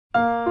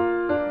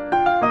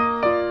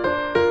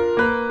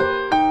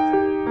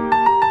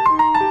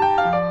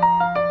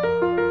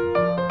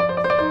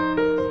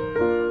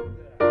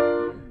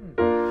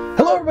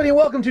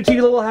Welcome to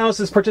TV Little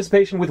House's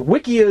participation with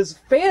Wikia's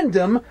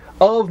fandom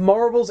of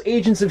Marvel's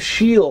Agents of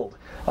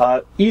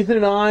S.H.I.E.L.D. Ethan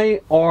and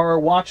I are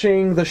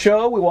watching the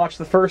show. We watched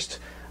the first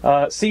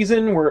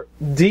season. We're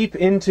deep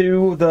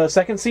into the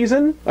second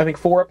season. I think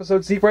 4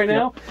 episodes deep right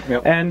now.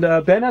 Yep. And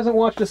Ben hasn't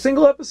watched a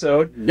single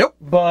episode. Nope.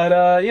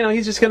 But,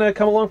 he's just going to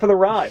come along for the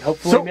ride.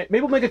 Hopefully,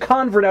 maybe we'll make a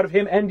convert out of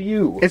him and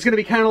you. It's going to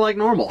be kind of like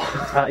normal.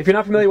 If you're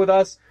not familiar with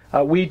us,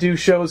 we do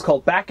shows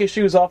called Back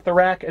Issues, Off the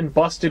Rack, and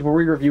Busted, where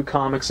we review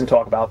comics and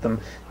talk about them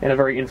in a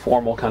very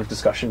informal kind of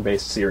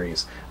discussion-based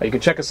series. You can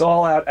check us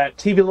all out at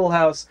TV Little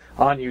House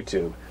on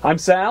YouTube. I'm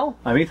Sal.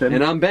 I'm Ethan.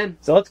 And I'm Ben.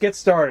 So let's get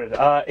started.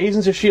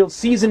 Agents of S.H.I.E.L.D.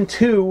 Season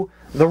 2,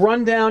 the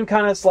rundown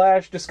kind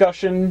of /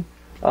 discussion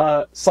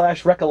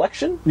 /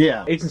 recollection.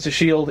 Yeah. Agents of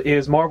S.H.I.E.L.D.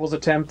 is Marvel's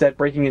attempt at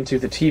breaking into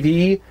the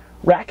TV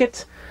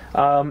racket.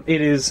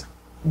 It is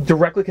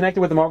directly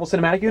connected with the Marvel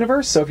Cinematic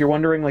Universe, so if you're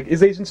wondering,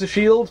 is Agents of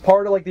S.H.I.E.L.D.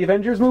 part of, the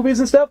Avengers movies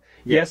and stuff?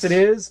 Yes, it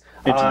is.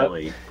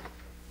 Entirely.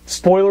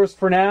 Spoilers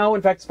for now.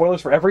 In fact,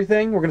 spoilers for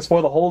everything. We're going to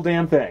spoil the whole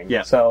damn thing.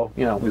 Yeah. So,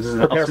 this is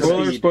prepare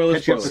for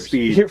spoilers.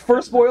 Here,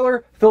 first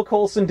spoiler, Phil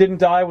Coulson didn't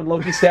die when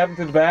Loki stabbed him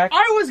through the back.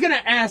 I was going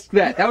to ask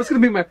that. That was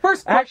going to be my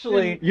first question.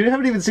 Actually, you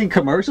haven't even seen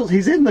commercials?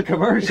 He's in the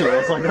commercial.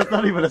 It's that's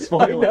not even a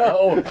spoiler. I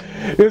know.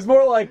 It was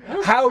more like,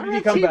 how did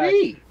he come back?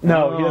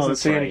 No, he doesn't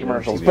see any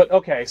commercials. But,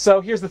 okay,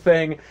 so here's the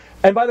thing.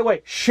 And by the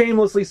way,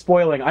 shamelessly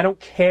spoiling. I don't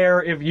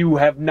care if you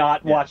have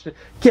not watched it.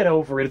 Get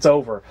over it. It's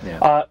over.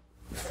 Yeah.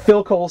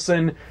 Phil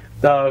Coulson,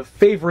 the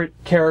favorite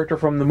character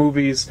from the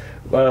movies,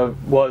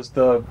 was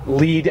the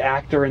lead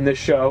actor in this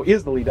show,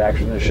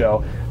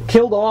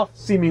 killed off,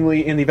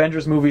 seemingly, in the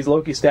Avengers movies.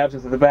 Loki stabs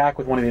him through the back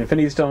with one of the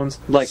Infinity Stones.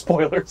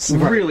 Spoilers.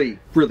 Really,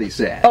 really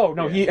sad. Oh,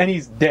 no,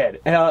 he's dead.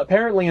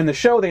 Apparently, in the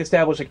show, they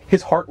established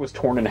his heart was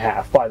torn in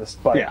half by the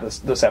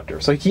scepter.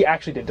 So he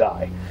actually did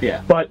die.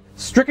 Yeah. But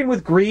stricken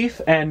with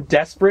grief and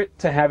desperate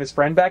to have his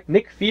friend back,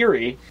 Nick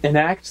Fury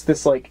enacts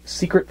this,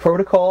 secret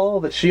protocol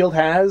that S.H.I.E.L.D.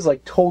 has,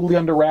 totally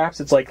under wraps.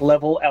 It's,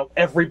 level out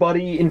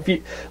everybody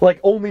in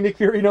only Nick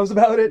Fury knows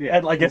about it. Yeah.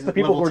 And, I guess the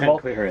people who are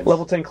involved.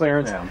 Level 10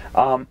 clearance.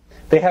 Yeah.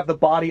 They have the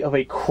body of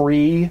a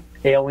Kree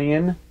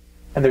alien,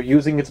 and they're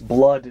using its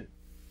blood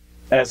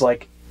as,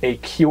 a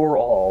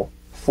cure-all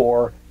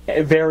for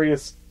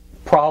various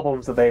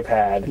problems that they've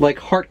had. Like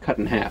heart cut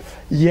in half.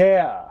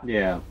 Yeah.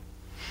 Yeah.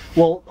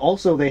 Well,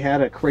 also they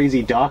had a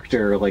crazy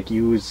doctor,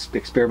 use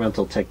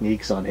experimental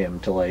techniques on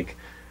him to,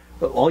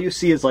 all you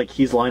see is,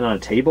 he's lying on a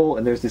table,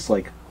 and there's this,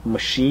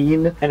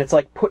 machine. And it's,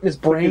 putting his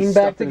brain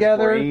back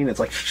together. It's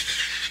like...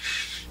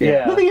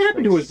 Yeah. Nothing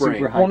happened to his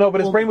brain. Well, no, but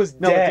his brain was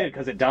dead. No, it did,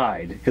 because it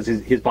died. Because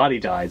his body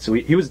died. So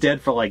he was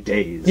dead for,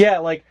 days.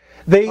 Yeah,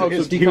 They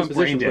so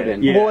decomposition put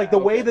in. Yeah, well, the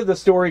way that the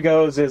story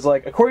goes is,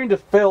 according to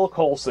Phil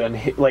Coulson,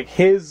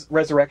 his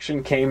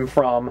resurrection came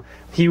from,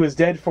 he was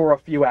dead for a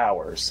few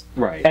hours.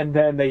 Right. And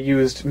then they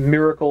used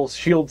miracle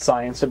S.H.I.E.L.D.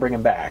 science to bring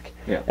him back.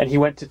 Yeah. And he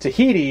went to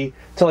Tahiti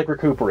to,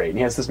 recuperate. And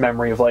he has this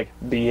memory of,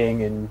 being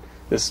in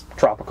this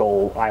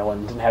tropical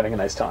island and having a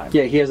nice time.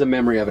 Yeah, he has a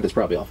memory of it. It's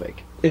probably all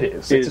fake. It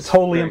is. It's a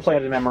totally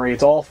implanted memory.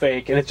 It's all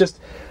fake. And it's just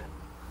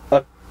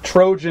a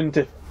Trojan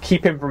to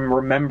keep him from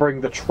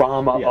remembering the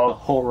trauma the of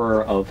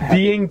horror of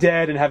being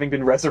dead and having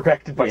been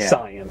resurrected by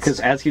science. Because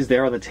as he's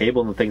there on the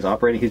table and the thing's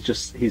operating,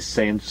 he's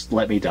saying, "Just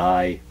let me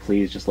die,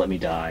 please, just let me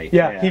die."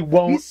 Yeah, he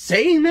won't. He's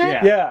saying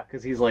that? Yeah.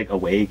 Because he's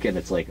awake and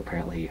it's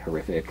apparently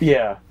horrific.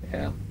 Yeah.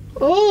 Yeah.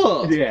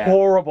 Oh, It's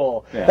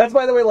horrible. Yeah. That's,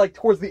 by the way,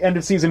 towards the end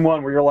of season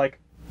 1 where you're like,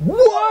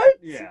 what?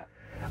 Yeah.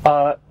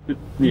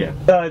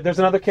 There's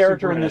another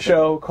character in the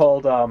show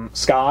called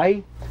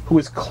Sky, who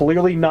is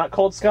clearly not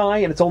called Sky,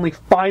 and it's only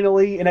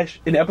finally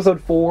in episode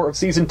 4 of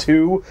season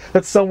 2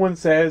 that someone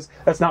says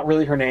that's not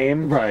really her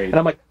name. Right. And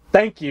I'm like,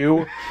 thank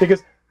you,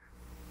 because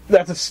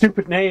that's a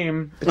stupid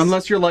name.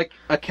 Unless you're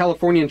a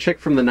Californian chick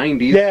from the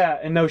 90s. Yeah,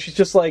 and no, she's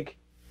just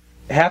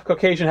half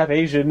Caucasian, half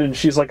Asian, and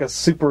she's a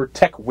super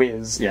tech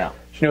whiz. Yeah.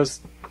 She knows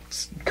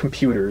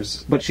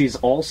computers. But she's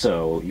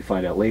also, you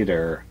find out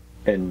later,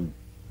 and...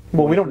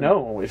 Well, we don't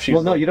know if she's...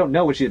 Well, no, you don't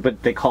know what she is,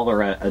 but they call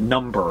her a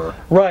number.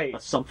 Right. A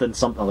something,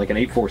 like an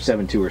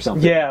 8472 or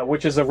something. Yeah,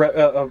 which is a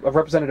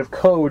representative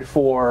code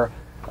for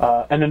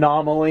an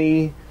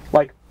anomaly,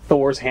 like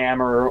Thor's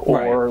hammer,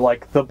 or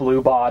the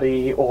blue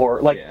body,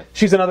 or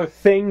she's another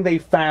thing they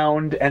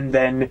found and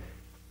then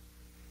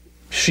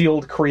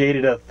S.H.I.E.L.D.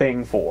 created a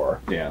thing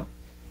for. Yeah.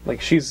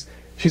 She's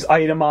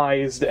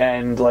itemized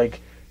and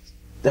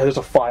there's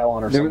a file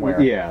on her somewhere.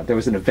 Yeah, there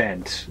was an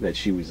event that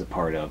she was a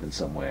part of in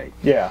some way.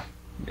 Yeah.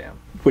 Yeah.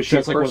 Was she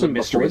That's a one of the person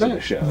mysteries before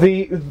of the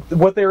that? show.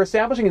 What they're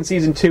establishing in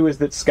season 2 is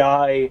that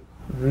Sky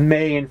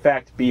may in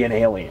fact be an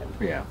alien.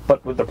 Yeah.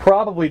 But what they're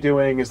probably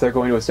doing is they're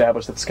going to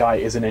establish that Sky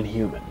is an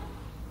Inhuman.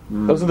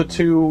 Those are the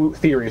two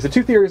theories. The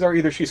two theories are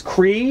either she's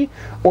Kree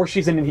or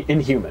she's an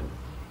Inhuman.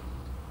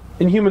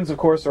 Inhumans, of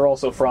course, are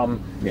also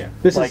from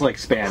This is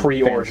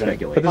Kree origin.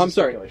 speculation. I'm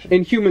sorry.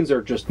 Inhumans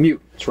are just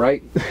mutants,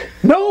 right?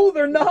 No,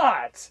 they're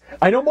not.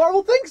 I know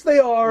Marvel thinks they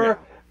are. Yeah.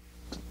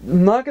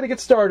 I'm not going to get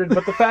started,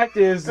 but the fact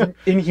is,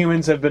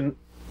 Inhumans have been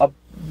a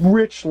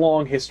rich,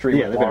 long history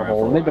with they've been around Marvel,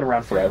 for a and they've been while.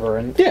 around forever.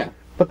 And Yeah.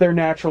 but they're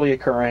naturally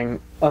occurring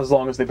as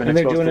long as they've been And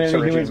they're exposed doing to it in a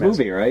Surgeon Humans Mist.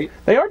 movie, right?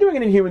 They are doing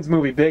an Inhumans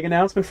movie. Big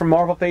announcement from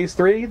Marvel Phase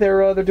 3.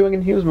 They're doing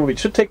an Inhumans movie. It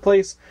should take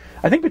place,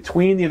 I think,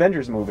 between the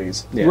Avengers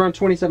movies. Yeah. Around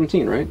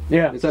 2017, right?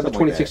 Yeah. Is that the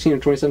Something like 2016 or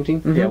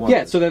 2017? Yeah, one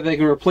Yeah, of so that they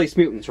can replace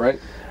mutants, right?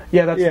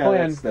 Yeah, that's the Yeah,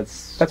 plan.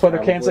 that's That's why they're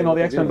probably canceling all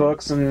the what they're X-Men doing.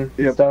 books and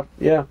Yep. stuff.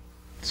 Yeah.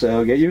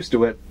 So get used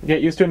to it. Get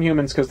used to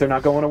Inhumans because they're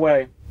not going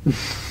away.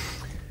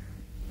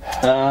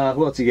 Who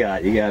else you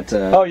got? You got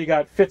You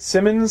got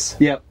Fitzsimmons.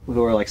 yep,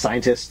 who are like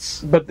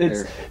scientists. But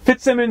it's They're-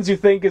 Fitzsimmons. You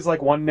think is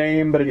like one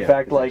name, but in Yeah,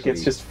 fact, it's like actually-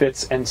 it's just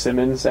Fitz and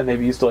Simmons, and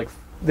they've used to like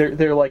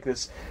they're like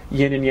this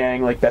yin and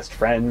yang, like best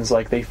friends.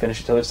 Like they finish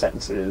each other's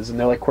sentences, and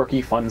they're like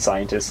quirky, fun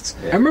scientists.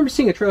 I remember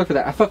seeing a trailer for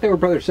that. I thought they were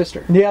brother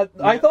sister. Yeah,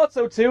 I thought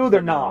so too.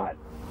 They're not.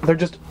 They're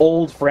just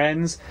old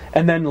friends,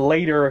 and then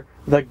later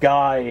the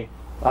guy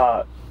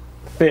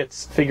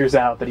Fitz figures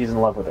out that he's in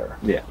love with her.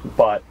 Yeah.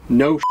 But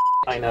No.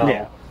 I know.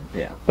 Yeah.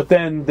 Yeah. But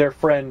then their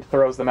friend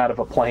throws them out of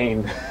a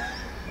plane,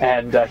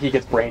 and he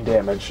gets brain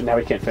damage, and now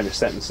he can't finish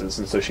sentences,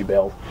 and so she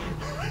bailed.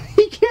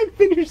 He can't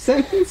finish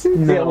sentences.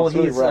 Yeah, well, it's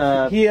really he's,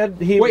 rough. He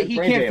Wait, he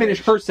brain can't damage.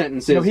 finish her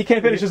sentences. No, he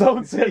can't finish his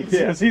own sentences.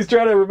 Yeah. He's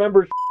trying to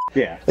remember.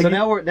 Yeah. So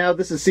now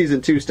this is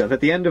season 2 stuff. At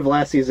the end of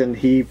last season,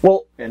 he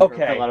Well, and her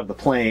okay. fell out of the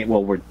plane.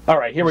 Well, we're All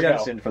right, here we go.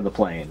 jettisoned from the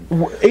plane.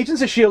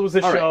 Agents of S.H.I.E.L.D. was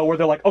this All show where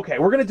they're like, okay,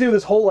 we're going to do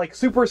this whole like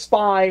super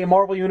spy,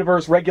 Marvel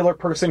Universe, regular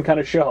person kind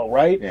of show,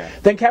 right? Yeah.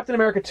 Then Captain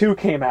America 2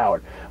 came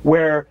out,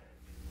 where,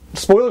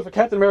 spoiler for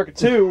Captain America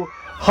 2,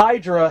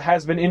 Hydra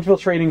has been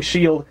infiltrating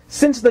S.H.I.E.L.D.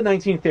 since the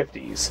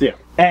 1950s. Yeah.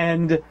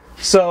 And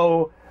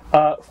so,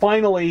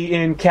 finally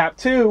in Cap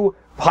 2,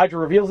 Hydra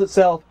reveals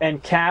itself,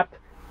 and Cap,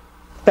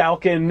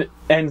 Falcon,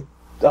 and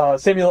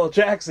Samuel L.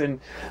 Jackson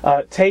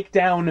take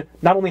down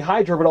not only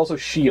Hydra, but also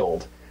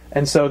S.H.I.E.L.D.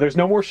 And so there's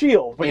no more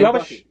S.H.I.E.L.D. But And you have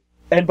Bucky.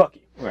 and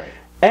Bucky. Right.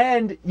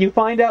 And you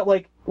find out,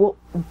 like, well,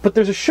 but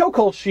there's a show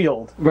called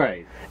S.H.I.E.L.D.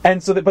 Right.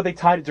 And so, but they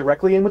tied it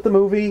directly in with the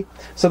movie.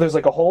 So there's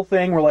like a whole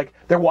thing where like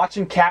they're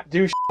watching Cap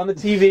do shit on the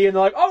TV, and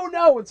they're like, "Oh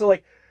no!" And so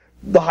like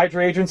the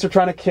Hydra agents are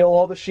trying to kill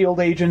all the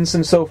S.H.I.E.L.D. agents,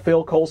 and so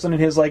Phil Coulson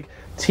and his like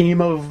team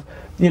of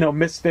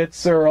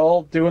misfits are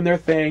all doing their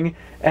thing,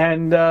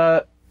 and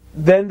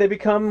then they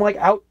become like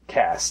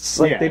outcasts.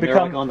 Like Yeah, they they're,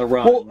 become like, on the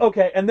run. Well,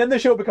 okay, and then the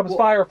show becomes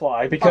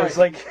Firefly because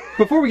all right. like.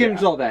 Before we get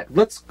into all that,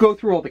 let's go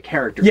through all the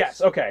characters.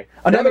 Yes, okay.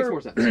 That makes more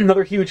sense.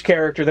 Another huge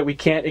character that we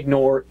can't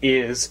ignore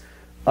is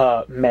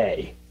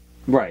May.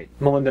 Right.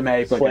 Melinda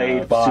May, like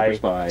played a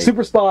by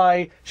super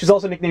spy. She's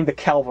also nicknamed the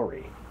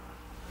Cavalry.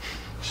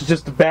 She's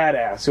just a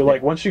badass. So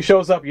like once she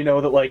shows up, you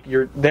know that like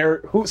you're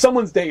there.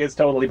 Someone's day is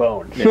totally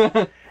boned.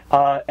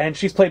 And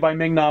she's played by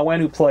Ming-Na Wen,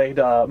 who played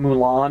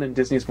Mulan in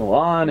Disney's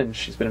Mulan, and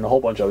she's been in a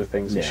whole bunch of other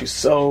things. And Yeah. she's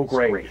so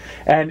great.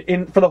 And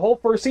for the whole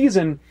first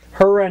season,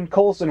 her and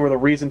Coulson were the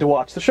reason to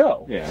watch the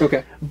show. Yeah.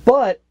 Okay.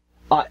 But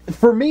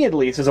for me, at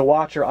least, as a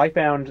watcher, I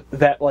found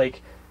that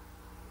like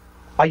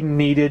I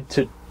needed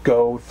to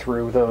go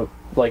through the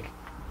like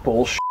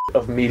bullshit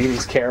of meeting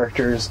these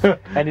characters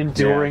and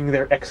enduring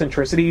their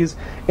eccentricities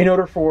in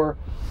order for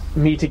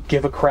me to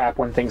give a crap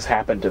when things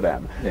happen to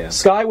them. Yeah.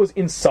 Sky was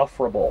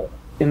insufferable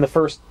in the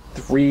first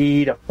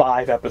 3 to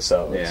 5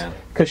 episodes. Yeah.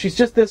 Because she's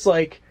just this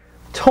like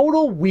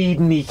total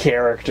Whedon-y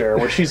character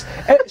where she's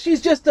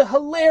just a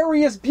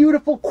hilarious,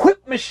 beautiful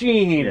quip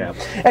machine. Yeah.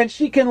 And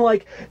she can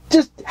like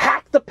just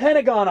hack the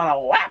Pentagon on a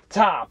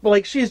laptop.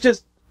 Like she's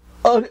just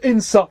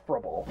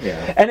insufferable.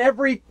 Yeah. And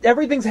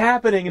everything's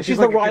happening, and she's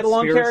the like a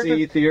ride-along conspiracy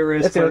character.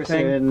 theorist That's the other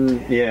thing.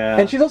 person. Yeah.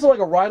 And she's also like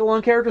a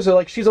ride-along character, so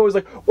like she's always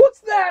like, "What's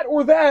that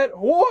or that?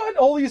 What?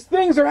 All these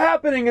things are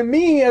happening, and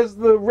me, as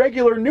the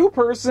regular new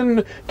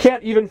person,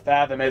 can't even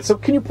fathom it. So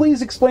can you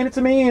please explain it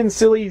to me in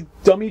silly,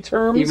 dummy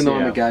terms?" Even though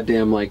I'm Yeah. a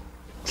goddamn like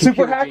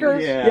super computer hacker.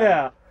 genius.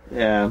 Yeah.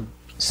 Yeah.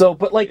 So,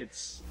 but like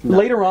It's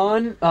later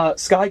on,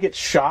 Sky gets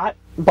shot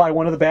by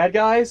one of the bad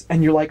guys,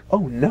 and you're like,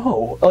 "Oh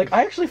no!" Like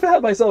I actually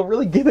found myself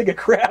really giving a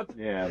crap.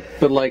 Yeah.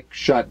 But like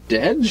shot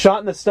dead. Shot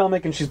in the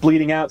stomach, and she's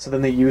bleeding out. So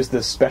then they used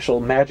this special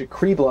magic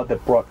Kree blood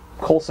that brought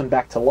Coulson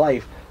back to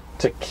life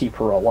to keep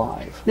her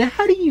alive. Now,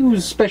 how do you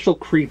use special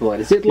Kree blood?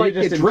 Is it like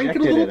you drink it a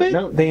injected little bit?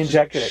 No, They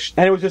injected it,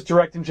 and it was just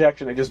direct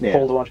injection. They just Yeah.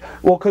 pulled a bunch.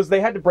 Well, because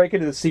they had to break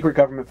into the secret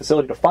government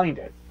facility to find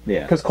it.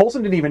 Yeah. Because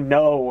Coulson didn't even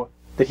know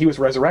that he was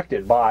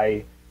resurrected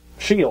by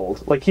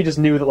S.H.I.E.L.D. Like he just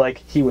knew that like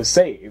he was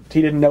saved.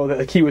 He didn't know that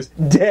like he was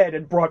dead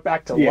and brought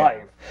back to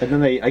life. And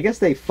then I guess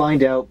they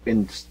find out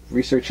in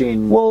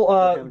researching Well,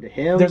 what happened to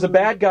him. there's a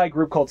bad guy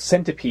group called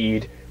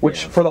Centipede,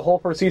 which Yeah. for the whole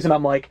first season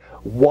I'm like,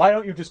 why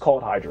don't you just call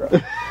it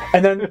Hydra?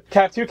 And then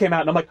Cap 2 came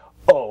out, and I'm like,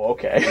 oh,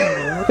 okay.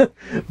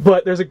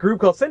 But there's a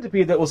group called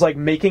Centipede that was like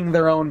making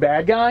their own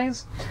bad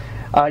guys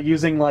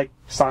using like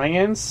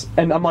science,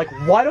 and I'm like,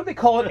 why don't they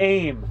call it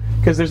AIM?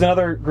 Because there's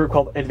another group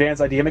called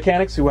Advanced Idea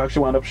Mechanics who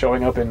actually wound up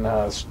showing up in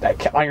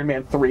Iron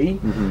Man 3.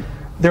 Mm-hmm.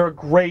 They're a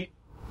great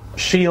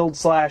S.H.I.E.L.D.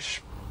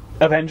 /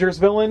 Avengers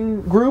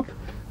villain group.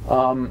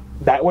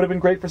 That would have been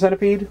great for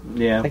Centipede.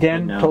 Yeah.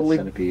 Again, but no, totally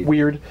Centipede.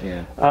 weird.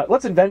 Yeah.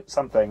 Let's invent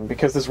something,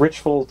 because this rich,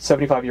 full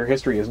 75-year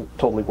history isn't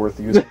totally worth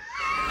using.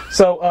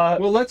 So,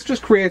 well, let's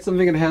just create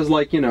something that has,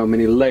 like,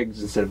 many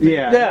legs instead of...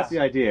 Yeah, that's the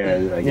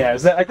idea. Yeah,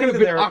 is that, I It could think have that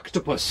been they're...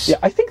 octopus. Yeah,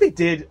 I think they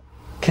did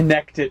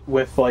connect it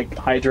with, like,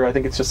 Hydra. I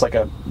think it's just like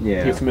a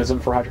euphemism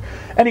for Hydra.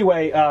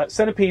 Anyway,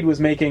 Centipede was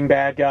making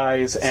bad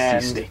guys,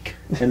 and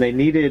they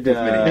needed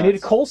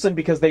Coulson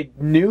because they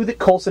knew that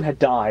Coulson had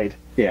died.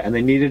 Yeah, and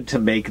they needed to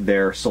make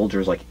their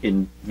soldiers like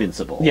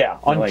invincible. Yeah,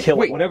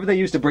 unkillable. Like, whatever they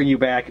use to bring you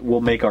back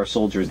will make our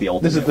soldiers the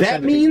ultimate.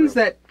 That means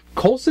that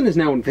Coulson is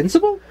now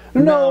invincible?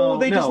 No,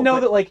 they just know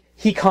that, like,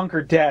 he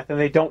conquered death, and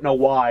they don't know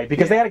why.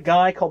 Because they had a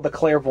guy called the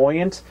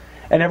Clairvoyant,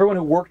 and everyone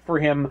who worked for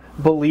him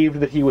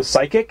believed that he was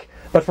psychic,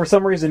 but for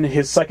some reason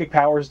his psychic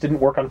powers didn't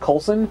work on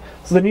Coulson,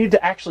 so they needed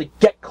to actually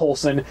get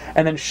Coulson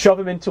and then shove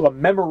him into a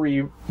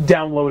memory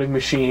downloading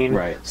machine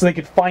so they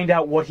could find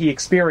out what he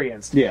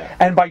experienced. Yeah.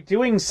 And by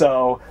doing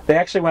so, they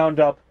actually wound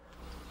up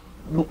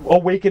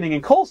awakening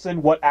in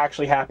Coulson what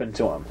actually happened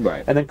to him.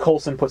 Right. And then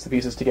Coulson puts the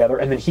pieces together,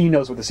 and then he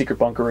knows where the secret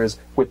bunker is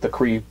with the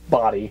Kree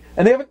body.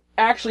 And they haven't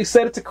actually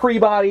said it's a Kree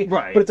body,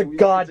 but it's a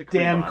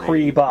goddamn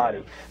Kree body.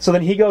 Yeah. So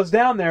then he goes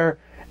down there,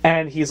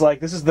 and he's like,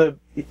 this is the...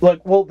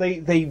 Like, well, they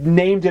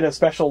named it a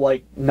special,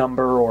 like,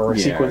 number or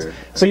sequence.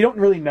 So you don't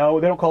really know.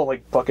 They don't call it,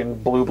 like,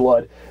 fucking blue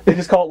blood. They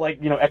just call it,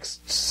 like,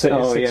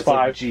 X65.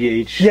 Like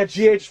GH. Yeah,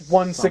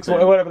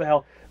 GH16, whatever the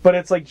hell. But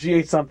it's like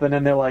GH something,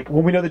 and they're like,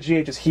 well, we know the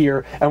GH is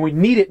here, and we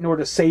need it in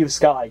order to save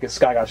Skye, because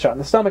Skye got shot in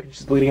the stomach, and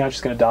she's bleeding out,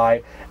 she's going to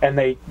die, and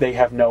they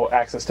have no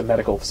access to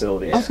medical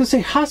facilities. I was going to say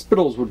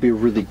hospitals would be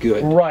really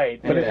good.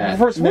 Right, but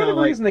for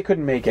whatever reason they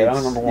couldn't make it. I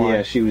don't remember why.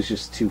 Yeah, she was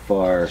just too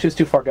far. She was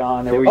too far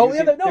gone. They were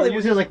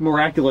using like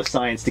miraculous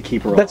science to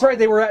keep her alive. That's right,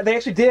 they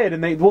actually did,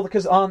 and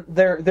because on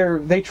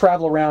they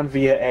travel around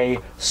via a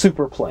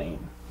super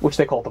plane, which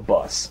they call the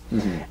bus.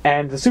 Mm-hmm.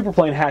 And the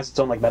superplane has its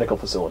own, like, medical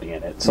facility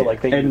in it. So, like,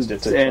 they used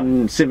it to...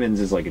 And Simmons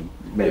is, like, a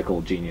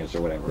medical genius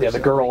or whatever. Yeah, the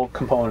girl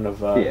component of...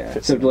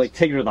 so, like,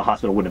 taking her to the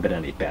hospital wouldn't have been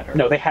any better.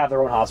 No, they have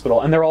their own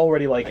hospital, and they're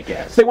already, like... I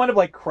guess. So they wind up,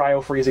 like,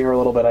 cryo-freezing her a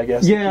little bit, I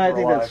guess. Yeah, I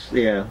think that's...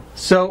 Yeah.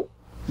 So...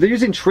 They're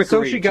using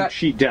trickery she got to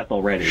cheat death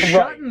already.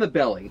 Shot in the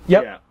belly.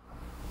 Yep. Yeah.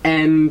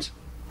 And...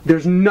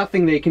 There's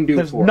nothing they can do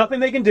There's nothing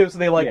they can do, so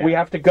they, we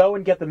have to go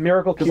and get the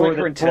miracle cure. Like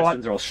her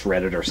intestines are all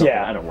shredded or something.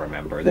 I don't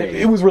remember.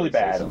 It was really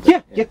bad.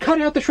 Yeah, you cut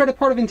out the shredded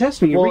part of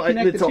intestine. You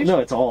reconnect the tissue. No,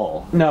 it's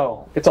all.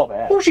 No, it's all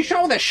bad. Oh, was she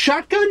shot with a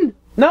shotgun?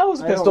 No, it was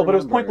a pistol, but it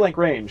was point-blank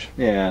range.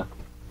 Yeah.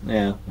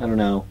 Yeah, I don't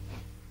know.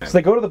 So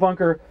they go to the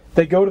bunker,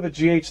 they go to the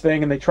GH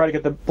thing, and they try to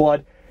get the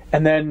blood,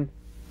 and then...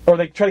 Or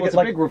they try to get, it's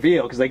a big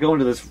reveal, because they go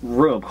into this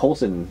room,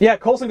 Coulson... Yeah,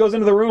 Coulson goes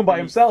into the room by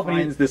himself, and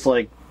he finds this,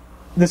 like...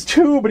 This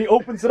tube, and he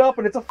opens it up,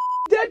 and it's a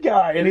dead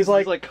guy, and he's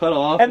like cut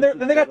off, and then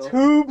they got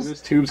tubes,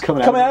 there's tubes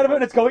coming out of it,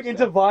 and it's going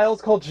into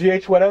vials called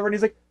GH whatever, and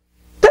he's like,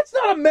 that's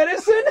not a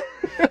medicine.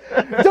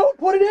 Don't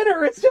put it in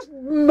her. It's just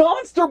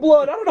monster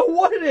blood. I don't know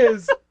what it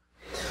is.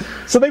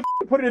 So they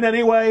put it in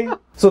anyway.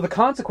 So the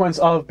consequence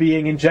of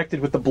being injected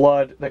with the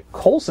blood that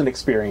Coulson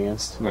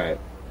experienced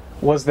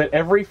was that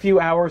every few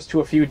hours to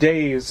a few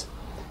days,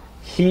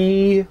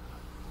 he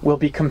will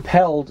be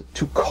compelled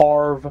to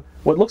carve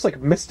what looks like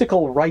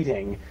mystical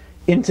writing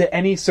into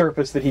any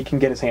surface that he can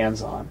get his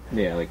hands on.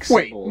 Yeah, like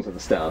symbols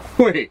and stuff.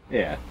 Wait.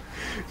 Yeah.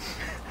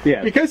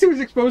 Yeah. Because he was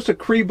exposed to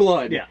Kree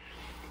blood. Yeah.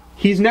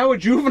 He's now a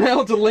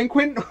juvenile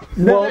delinquent?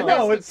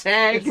 No, it's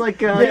tag. It's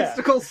like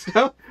mystical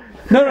stuff.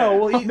 No,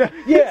 well,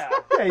 yeah,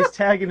 he's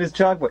tagging his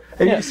chalkboard.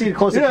 And you see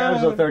Close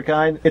Encounters of the Third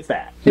Kind? It's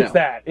that. It's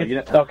that.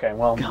 Okay,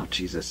 well... Oh,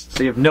 Jesus.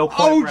 So you have no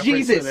point Oh,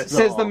 Jesus,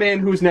 says the man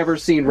who's never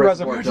seen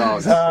Reservoir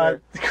Dogs.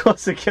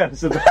 Close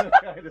Encounters of the Third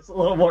Kind is a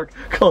little more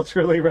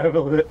culturally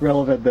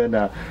relevant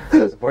than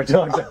Reservoir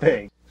Dogs, I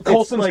think.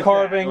 Coulson's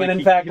carving, and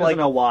in fact, he doesn't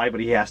know why, but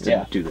he has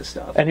to do this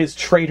stuff. And his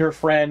traitor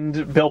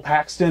friend, Bill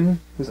Paxton,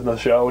 who's in the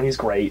show, and he's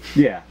great.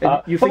 Yeah.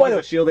 You think he's a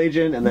S.H.I.E.L.D.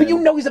 agent, and then... But you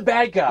know he's a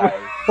bad guy.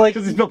 Like,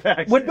 because he's Bill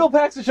Paxton. When Bill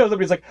Paxton shows up,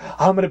 he's like,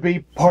 I'm going to be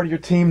part of your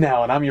team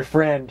now, and I'm your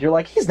friend. You're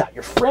like, he's not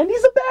your friend,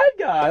 he's a bad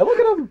guy. Look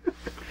at him.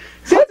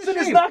 Hudson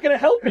is not going to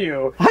help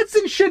you.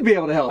 Hudson should be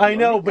able to help you. I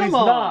know, but he's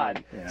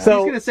not. Yeah. So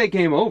he's going to say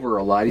game over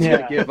a lot. He's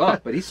going to give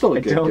up, but he's still a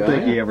good guy. I don't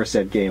think he ever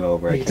said game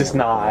over. He does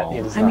not.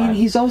 I mean,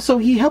 he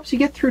helps you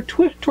get through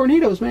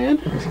tornadoes,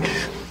 man.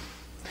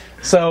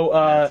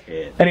 So,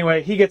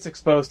 anyway, he gets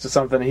exposed to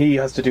something. He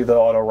has to do the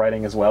auto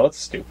writing as well. It's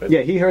stupid.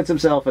 Yeah, he hurts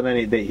himself, and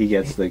then he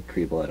gets the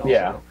Kree blood also.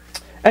 Yeah.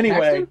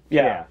 Anyway,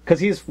 because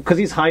he's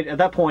at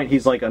that point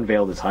he's like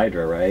unveiled his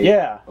Hydra, right?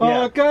 Yeah.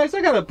 Guys,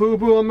 I got a boo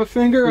boo on my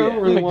finger. I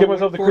don't really want give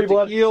myself the Kree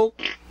blood. Heal.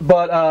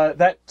 But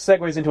that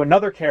segues into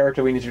another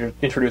character we need to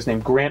introduce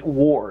named Grant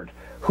Ward,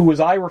 who, as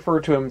I refer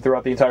to him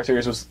throughout the entire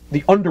series, was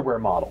the underwear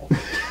model,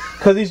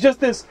 because he's just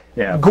this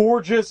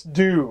gorgeous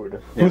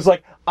dude who's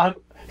like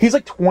he's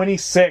like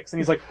 26, and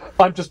he's like,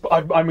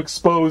 I'm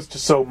exposed to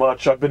so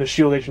much. I've been a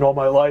S.H.I.E.L.D. agent all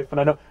my life, and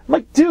I know. I'm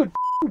like, dude,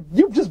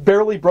 you just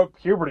barely broke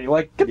puberty.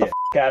 Like, get the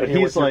out of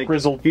here with your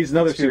grizzled He's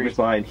another experience.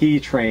 super spy, and he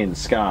trains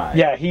Skye.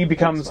 Yeah, he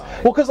becomes...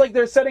 Well, because, like,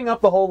 they're setting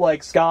up the whole,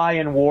 like, Skye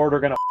and Ward are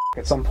gonna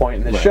at some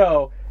point in the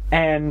show,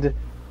 and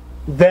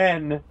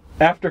then,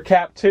 after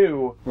Cap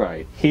 2,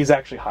 he's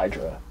actually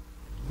Hydra.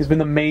 He's been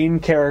the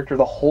main character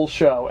the whole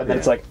show, and then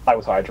it's like, I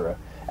was Hydra.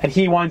 And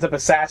he winds up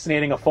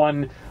assassinating a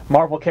fun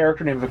Marvel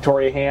character named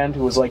Victoria Hand,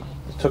 who was like,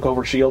 took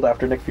over S.H.I.E.L.D.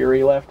 after Nick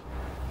Fury left,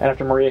 and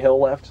after Maria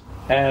Hill left.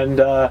 And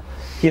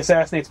he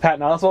assassinates Patton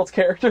Oswalt's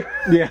character.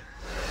 Yeah.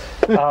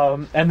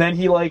 And then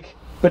he, like,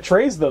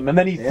 betrays them, and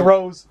then he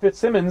throws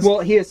Fitzsimmons. Well,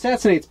 he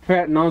assassinates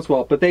Patton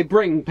Oswalt, but they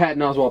bring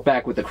Patton Oswalt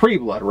back with the Kree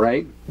blood,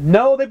 right?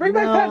 No, they bring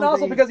back Patton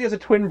Oswalt because he has a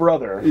twin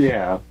brother.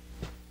 Yeah.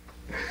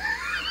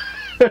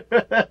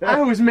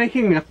 I was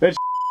making a joke.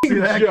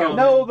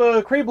 No,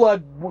 the Kree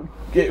blood,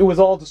 it was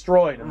all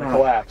destroyed in the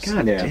collapse.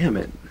 God damn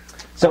it.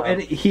 So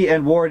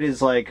and Ward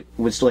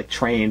was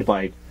trained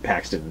by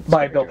Paxton.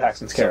 By Bill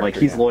Paxton's character. So like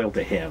he's loyal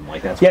to him.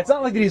 Like that's it's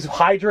not like that he's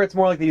Hydra, it's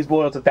more like that he's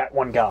loyal to that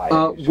one guy.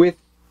 With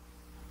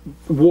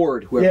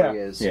Ward, whoever he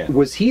is,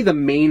 was he the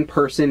main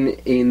person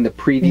in the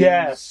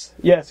previous?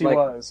 Yes, he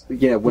was.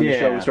 Yeah, when the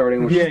show was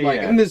starting, which is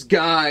like, and this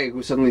guy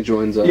who suddenly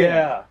joins us.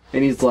 Yeah.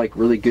 And he's like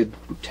really good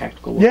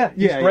tactical. Yeah,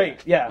 he's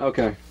great. Yeah.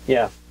 Okay.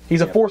 Yeah. He's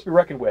a force to be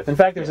reckoned with. In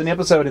fact, there's an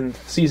episode in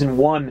season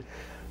 1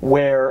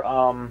 where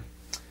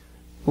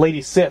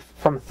Lady Sif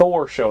from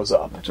Thor shows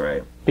up. That's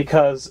right.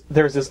 Because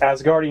there's this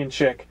Asgardian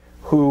chick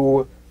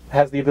who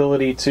has the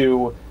ability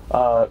to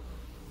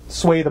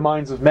sway the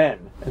minds of men,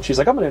 and she's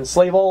like, I'm going to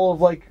enslave all of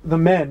like the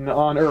men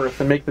on Earth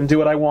and make them do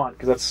what I want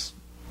because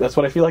that's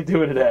what I feel like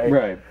doing today.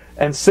 Right.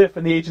 And Sif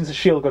and the Agents of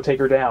S.H.I.E.L.D. go take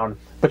her down,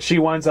 but she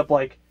winds up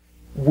like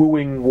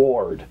wooing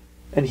Ward,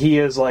 and he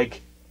is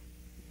like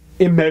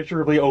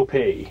immeasurably OP.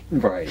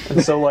 Right.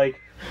 And so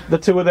like the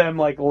two of them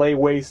like lay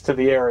waste to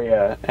the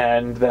area,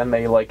 and then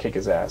they like kick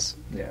his ass.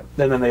 Yeah.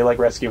 And then they like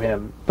rescue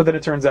him, but then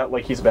it turns out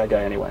like he's a bad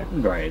guy anyway.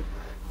 Right.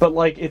 But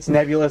like it's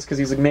nebulous because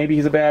he's like maybe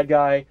he's a bad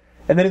guy,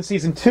 and then in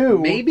season 2,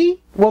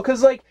 maybe. Well,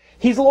 because like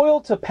he's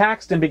loyal to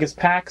Paxton because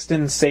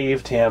Paxton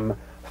saved him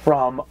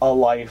from a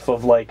life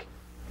of like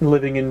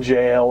living in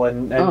jail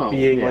and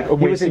being like wasting away.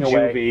 He was in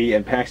juvie,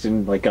 and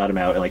Paxton like got him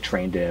out and like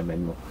trained him,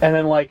 and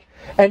then like.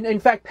 And in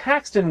fact,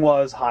 Paxton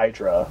was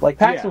Hydra. Like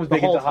Paxton was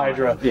big into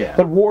Hydra,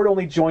 but Ward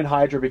only joined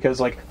Hydra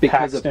because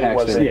Paxton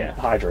was in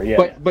Hydra.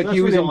 Yeah, but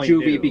he was in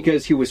juvie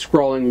because he was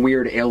scrawling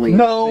weird alien.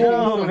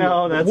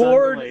 No, that's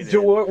Ward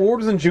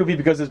was in juvie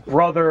because his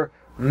brother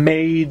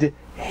made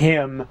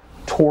him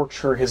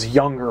torture his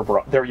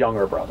their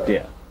younger brother.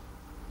 Yeah,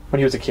 when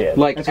he was a kid,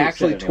 like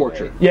actually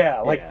torture.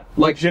 Yeah, like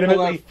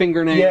legitimately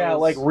fingernails. Yeah,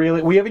 like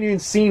really. We haven't even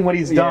seen what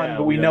he's done,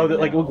 but we know that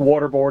like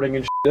waterboarding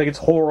and like it's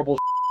horrible.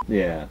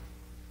 Yeah.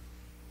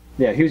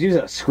 Yeah, he was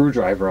using a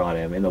screwdriver on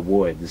him in the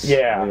woods.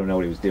 Yeah. We don't know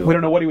what he was doing. We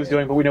don't know what he was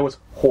doing, but we know it's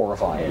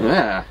horrifying.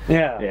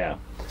 Yeah.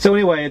 So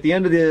anyway, at the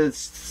end of the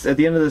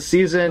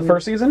season, the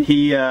first season,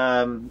 he's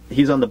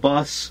on the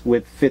bus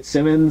with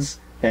Fitzsimmons,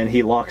 and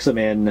he locks him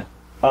in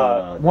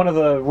one of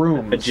the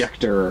rooms,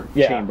 ejector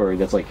chamber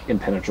that's like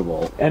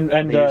impenetrable, and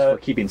they use for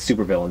keeping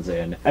supervillains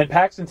in. And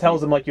Paxton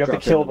tells him like you have to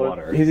kill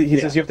them. He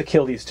says you have to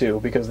kill these two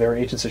because they're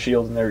agents of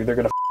S.H.I.E.L.D. and they're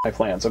going to my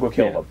plan, so go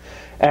kill them.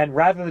 And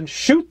rather than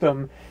shoot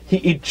them, he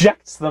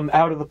ejects them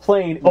out of the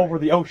plane over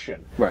the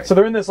ocean. Right. So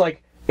they're in this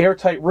like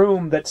airtight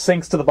room that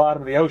sinks to the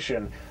bottom of the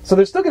ocean. So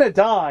they're still going to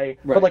die,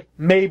 but like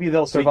maybe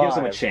they'll survive. It gives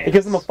them a chance. It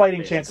gives them a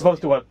fighting chance, as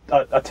opposed to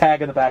a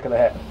tag in the back of the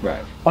head.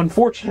 Right.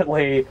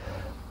 Unfortunately,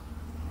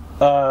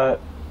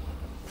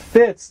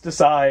 Fitz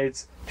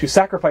decides to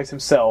sacrifice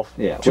himself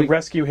to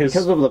rescue his...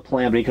 Because of the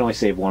plan, but he can only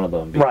save one of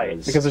them.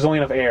 Because there's only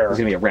enough air. There's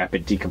going to be a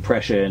rapid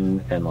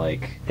decompression, and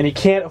like... And he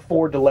can't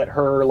afford to let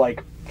her,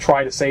 like,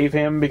 try to save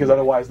him, because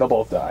otherwise they'll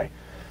both die.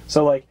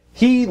 So, like,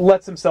 he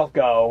lets himself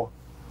go,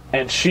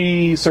 and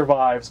she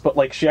survives, but,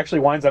 like, she actually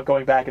winds up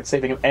going back and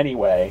saving him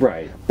anyway.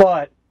 Right.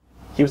 But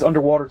he was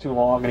underwater too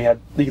long,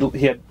 and he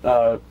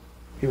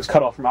was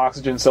cut off from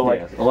oxygen, so,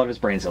 like... a lot of his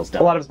brain cells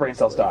died. A lot of his brain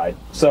cells died.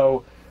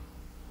 So,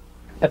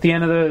 at the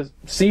end of the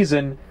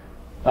season...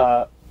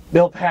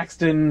 Bill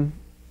Paxton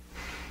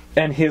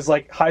and his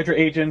like Hydra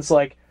agents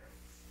like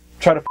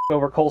try to f***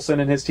 over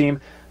Coulson and his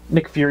team.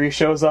 Nick Fury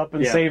shows up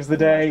and saves the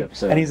day,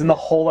 and he's in the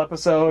whole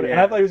episode. And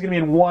I thought he was going to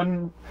be in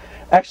one.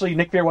 Actually,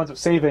 Nick Fury winds up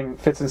saving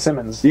Fitz and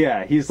Simmons.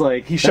 Yeah, he's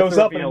like he shows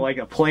up and like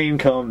a plane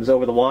comes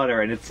over the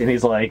water, and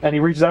he's like, and he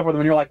reaches out for them,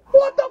 and you're like,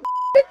 what the f***?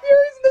 Nick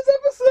Fury's in this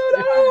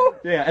episode? Oh!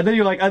 Yeah, and then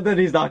you're like, and then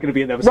he's not going to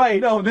be in the episode.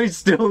 Right? No, then he's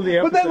still in the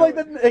episode. But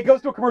then it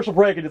goes to a commercial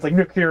break, and it's like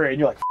Nick Fury, and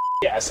you're like.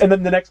 Yes, and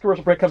then the next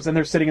commercial break comes in,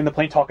 they're sitting in the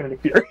plane talking to Nick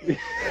Fury.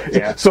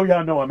 So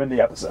no, I'm in the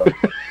episode.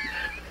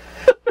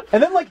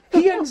 And then, like,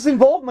 he ends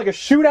involved in, like, a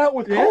shootout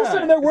with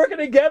Coulson, and they're working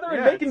together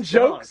and making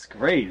jokes.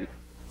 Great.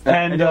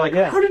 And you're like,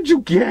 how did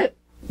you get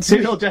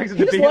Samuel Jackson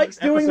to be in this likes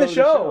doing the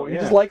show. He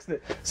just likes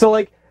it. So,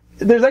 like,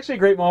 there's actually a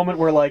great moment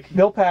where, like,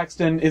 Bill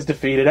Paxton is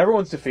defeated,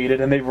 everyone's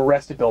defeated, and they've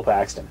arrested Bill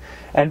Paxton.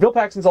 And Bill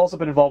Paxton's also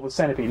been involved with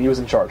Centipede. He was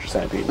in charge of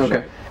Centipede.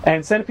 Okay.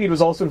 And Centipede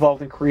was also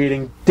involved in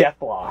creating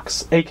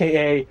Deathlocks,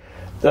 a.k.a.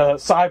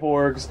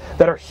 cyborgs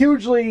that are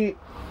hugely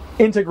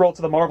integral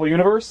to the Marvel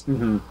Universe.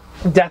 Mm-hmm.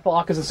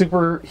 Deathlock is a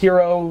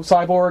superhero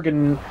cyborg,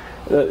 and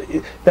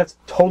that's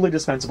totally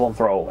dispensable and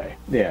throwaway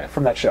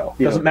from that show.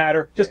 Doesn't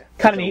matter. Just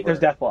kind of neat, there's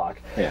Deathlock.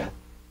 Yeah.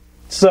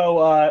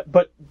 So,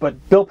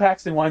 but Bill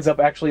Paxton winds up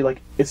actually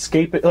like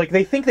escaping. Like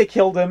they think they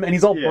killed him, and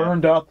he's all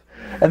burned up,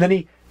 and then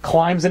he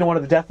climbs into one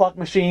of the Deathlock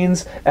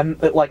machines,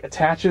 and it like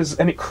attaches,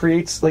 and it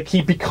creates like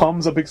he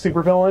becomes a big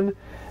supervillain,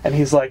 and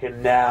he's like,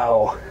 and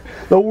now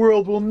the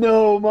world will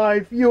know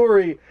my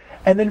fury,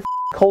 and then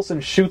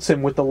Coulson shoots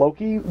him with the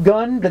Loki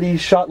gun that he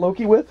shot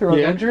Loki with through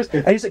Avengers,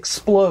 and he just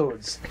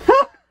explodes,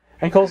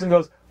 and Coulson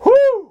goes,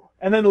 whoo!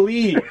 And then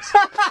leaves.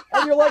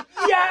 And you're like,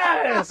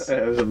 yes!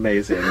 It was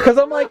amazing. Because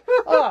I'm like,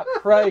 oh,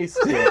 Christ.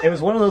 Yeah, it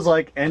was one of those,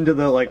 like, end of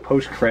the, like,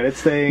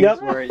 post-credits things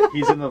where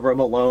he's in the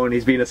room alone,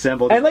 he's being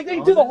assembled. And, like,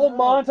 they do the whole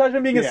montage of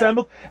him being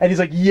assembled, and he's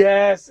like,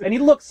 yes! And he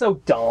looks so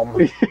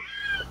dumb.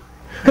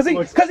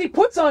 Because he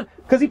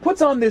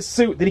puts on this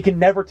suit that he can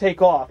never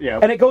take off,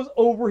 and it goes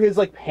over his,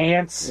 like,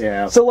 pants.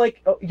 Yeah. So,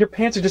 like, your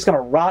pants are just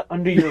gonna rot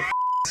under your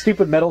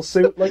stupid metal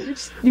suit. Like,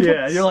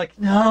 you're like,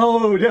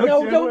 no,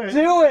 don't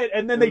do it.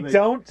 And then they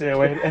don't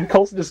do it, and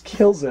Coulson just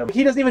kills him.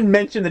 He doesn't even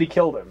mention that he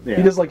killed him. Yeah.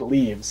 He just like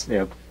leaves.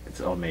 Yep, it's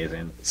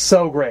amazing.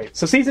 So great.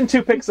 So season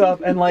 2 picks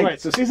up, and like,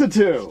 right. So season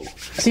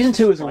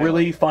 2 is a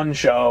really fun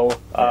show.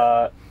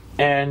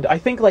 And I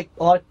think like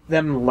a lot of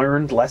them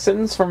learned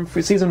lessons from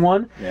season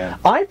 1. Yeah.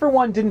 I, for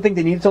one, didn't think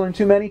they needed to learn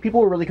too many.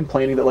 People were really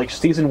complaining that like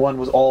season 1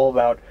 was all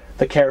about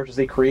the characters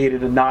they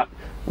created and not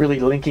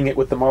really linking it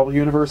with the Marvel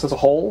Universe as a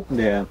whole.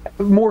 Yeah.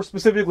 More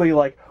specifically,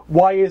 like,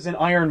 why isn't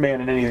Iron Man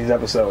in any of these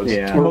episodes?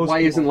 Yeah. Or why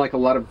isn't, like, a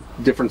lot of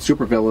different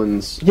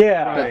supervillains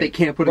that they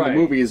can't put in the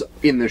movies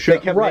in the show? They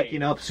kept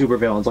making up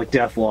supervillains, like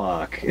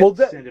Deathlock,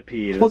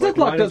 Centipede. Well,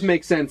 Deathlock does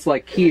make sense,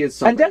 like, he is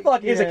somebody. And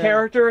Deathlock is a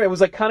character. It was,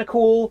 like, kind of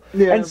cool.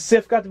 Yeah. And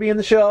Sif got to be in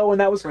the show,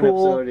 and that was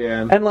cool.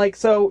 Episode, And, like,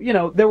 so, you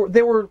know,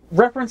 there were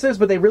references,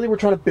 but they really were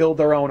trying to build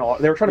their own...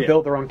 They were trying to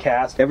build their own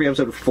cast. Every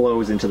episode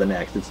flows into the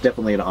next. It's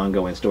definitely an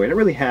ongoing story. And it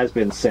really has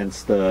been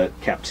since the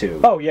Cap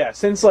 2. Oh, yeah.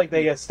 Since, like,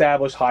 they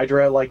established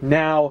Hydra, like,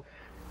 now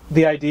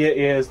the idea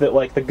is that,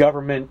 like, the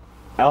government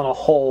on a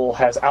whole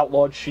has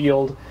outlawed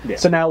S.H.I.E.L.D. Yeah.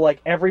 So now,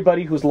 like,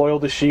 everybody who's loyal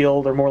to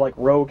S.H.I.E.L.D. are more like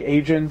rogue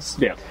agents.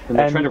 Yeah. And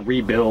they're trying to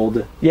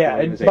rebuild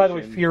and by the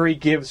way, Fury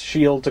gives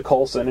S.H.I.E.L.D. to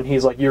Coulson, and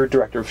he's like, you're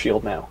director of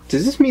S.H.I.E.L.D. now.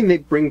 Does this mean they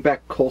bring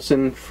back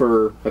Coulson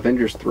for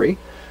Avengers 3?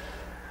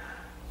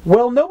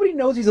 Well, nobody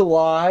knows he's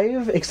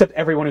alive, except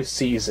everyone who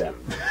sees him.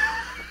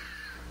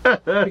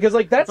 Because,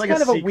 like, that's like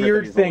kind of a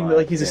weird thing. That,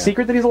 like, he's a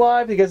secret that he's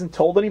alive. He hasn't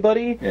told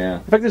anybody. Yeah.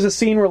 In fact, there's a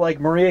scene where, like,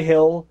 Maria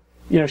Hill,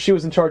 you know, she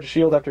was in charge of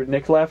S.H.I.E.L.D. after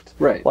Nick left.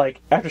 Right. Like,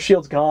 after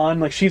S.H.I.E.L.D.'s gone,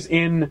 like, she's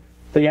in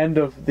the end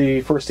of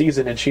the first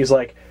season, and she's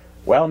like,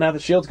 well, now that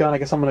S.H.I.E.L.D.'s gone, I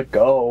guess I'm gonna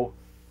go.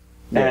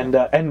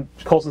 Yeah. And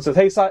Coulson says,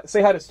 hey,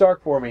 say hi to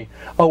Stark for me.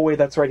 Oh, wait,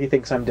 that's right, he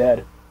thinks I'm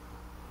dead.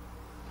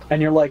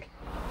 And you're like,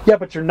 yeah,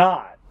 but you're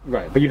not.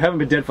 Right, but you haven't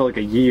been dead for, like,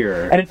 a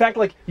year. And in fact,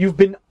 like, you've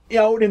been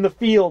out in the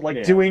field,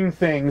 like, doing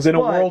things in a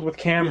world with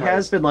cameras. He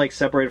has been, like,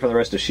 separated from the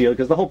rest of S.H.I.E.L.D.,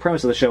 because the whole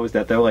premise of the show is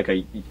that they're, like,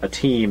 a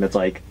team that's,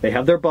 like, they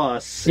have their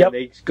bus, and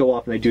they go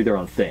off and they do their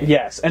own thing.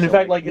 Yes, and so, in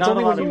fact, like, it's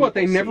only when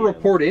they never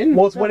report in?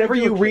 Well, it's whenever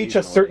you reach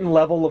a certain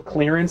level of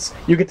clearance,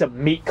 you get to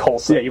meet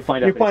Coulson. Yeah, you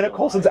find out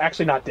Coulson's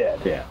actually not dead.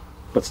 Yeah.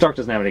 But Stark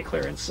doesn't have any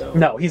clearance, so...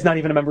 No, he's not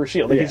even a member of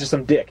S.H.I.E.L.D. He's just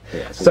some dick.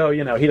 Yeah, so,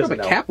 you know, he doesn't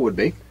know. But Cap would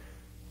be.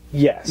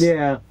 Yes.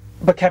 Yeah.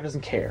 But Cap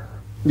doesn't care.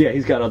 Yeah,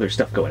 he's got other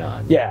stuff going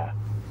on. Yeah.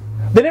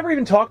 They never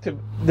even talked to...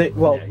 he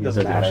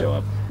doesn't show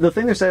up. The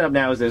thing they're setting up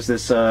now is there's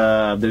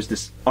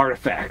this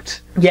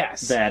artifact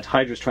that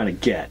Hydra's trying to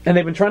get. And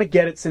they've been trying to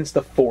get it since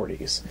the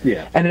 40s.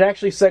 Yeah. And it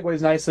actually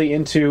segues nicely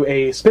into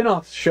a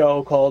spin-off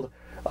show called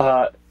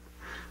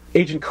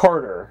Agent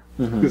Carter.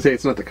 I was going to say,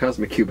 it's not the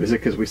Cosmic Cube, is it?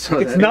 Because we saw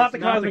that. It's not the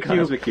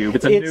Cosmic Cube.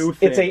 It's a new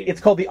thing. It's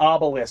called the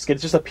Obelisk.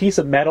 It's just a piece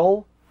of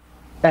metal,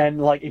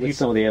 and like if with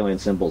some of the alien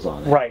symbols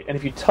on it. Right, and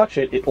if you touch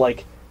it, it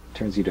like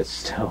turns you to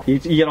stone. You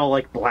get all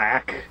like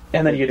black,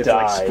 and then you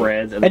die. Like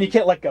spreads, and you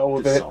can't let go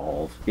of it.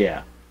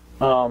 Yeah.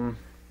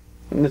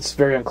 And it's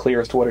very unclear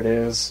as to what it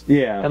is.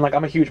 Yeah. And like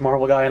I'm a huge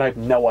Marvel guy, and I have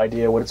no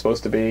idea what it's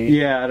supposed to be.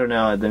 Yeah, I don't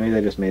know. Maybe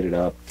they just made it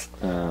up.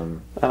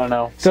 I don't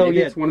know. So maybe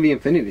it's one of the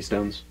Infinity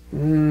Stones.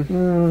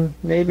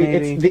 Maybe.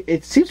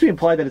 It seems to be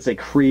implied that it's a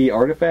Kree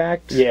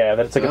artifact. Yeah,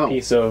 that it's like a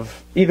piece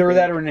of either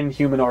that or an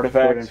Inhuman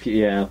artifact.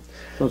 Yeah.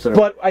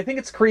 But I think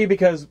it's Kree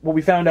because what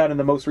we found out in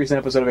the most recent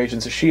episode of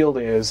Agents of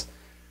S.H.I.E.L.D. is,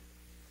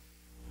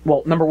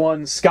 well, number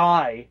one,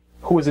 Skye,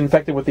 who was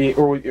injected with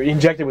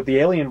the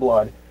alien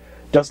blood,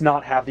 does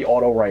not have the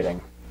auto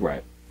writing.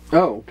 Right.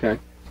 Oh, okay.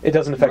 It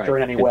doesn't affect her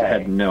in any way. It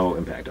had no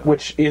impact on her.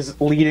 Which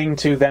is leading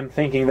to them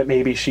thinking that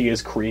maybe she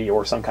is Kree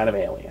or some kind of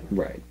alien.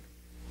 Right.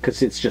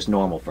 Because it's just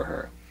normal for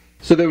her.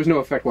 So there was no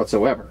effect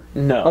whatsoever?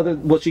 No.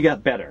 Well, she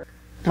got better.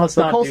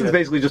 Coulson's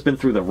basically just been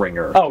through the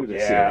ringer. Oh,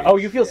 yeah. Series. Oh,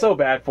 you feel so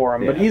bad for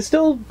him, but he's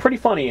still pretty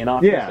funny and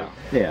optimistic.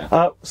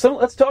 Yeah. So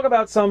let's talk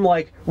about some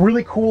like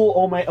really cool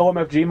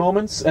OMFG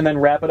moments, and then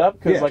wrap it up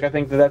because like I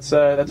think that's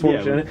what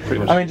we're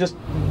doing. I mean, just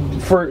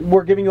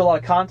we're giving you a lot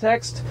of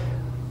context,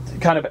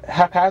 kind of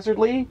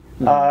haphazardly.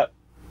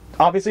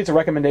 Obviously, it's a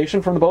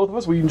recommendation from the both of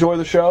us. We enjoy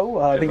the show.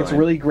 I think it's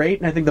really great,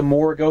 and I think the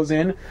more it goes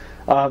in,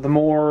 the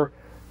more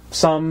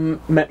some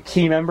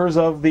key members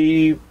of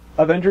the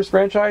Avengers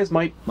franchise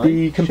might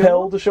be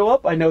compelled to show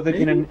up. I know that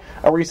in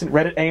a recent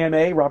Reddit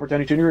AMA, Robert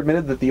Downey Jr.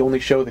 admitted that the only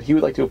show that he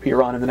would like to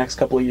appear on in the next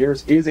couple of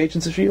years is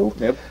Agents of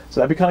S.H.I.E.L.D. Yep.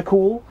 So that'd be kind of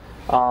cool.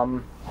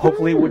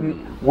 Hopefully it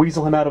wouldn't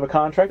weasel him out of a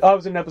contract. Oh, I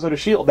was in an episode of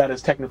S.H.I.E.L.D. That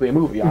is technically a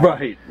movie.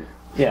 Right.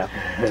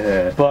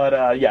 Yeah. But,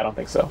 I don't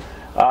think so.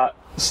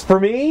 For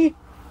me,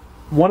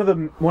 one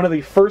of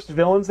the first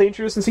villains they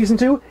introduced in Season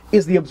 2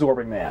 is the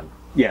Absorbing Man.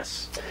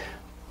 Yes.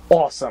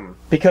 Awesome.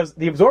 Because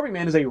the Absorbing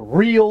Man is a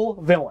real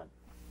villain.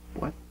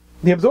 What?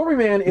 The Absorbing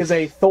Man is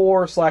a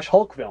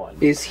Thor/Hulk villain.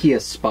 Is he a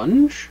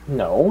sponge?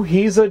 No,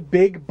 he's a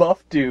big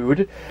buff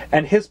dude,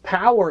 and his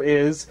power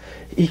is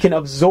he can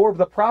absorb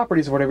the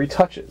properties of whatever he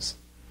touches.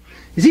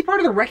 Is he part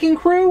of the Wrecking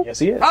Crew? Yes,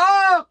 he is.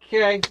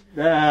 Okay.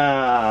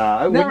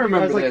 I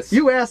remember this.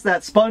 You asked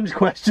that sponge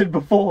question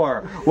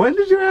before. When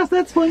did you ask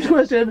that sponge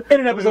question? In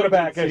an episode of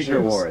Back Secret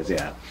Issues. Wars,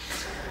 yeah.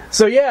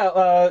 So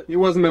yeah, it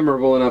wasn't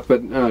memorable enough,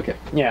 but okay.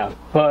 Yeah,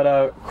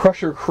 but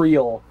Crusher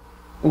Creel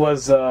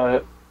was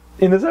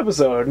in this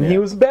episode, and he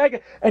was a bad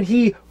guy, and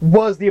he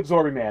was the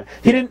Absorbing Man.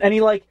 He didn't, and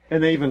he like,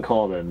 and they even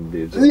called him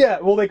the. Yeah,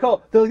 well,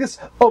 they're like this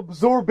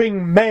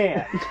Absorbing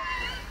Man.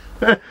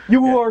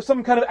 You are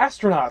some kind of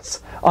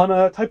astronauts on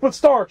a type of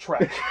Star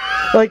Trek.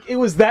 Like, it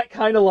was that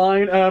kind of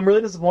line. I'm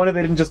really disappointed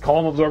they didn't just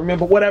call him Absorbing Man,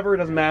 but whatever, it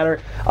doesn't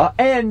matter.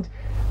 And,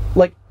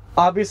 like,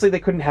 obviously they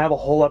couldn't have a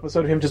whole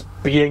episode of him just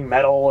being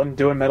metal and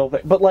doing metal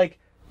things, but, like,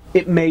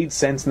 it made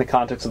sense in the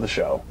context of the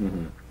show.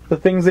 Mm-hmm. The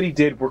things that he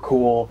did were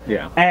cool.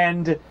 Yeah.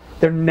 And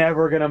they're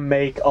never going to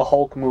make a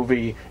Hulk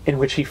movie in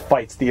which he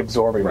fights the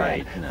Absorbing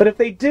Man. No. But if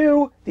they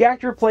do, the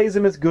actor who plays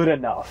him is good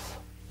enough.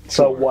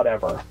 So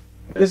whatever.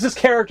 There's this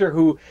character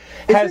who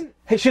she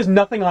has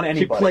nothing on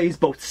anybody. She plays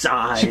both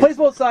sides.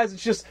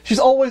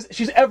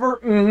 She's ever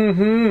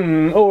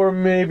or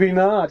maybe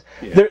not.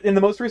 Yeah. In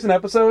the most recent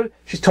episode,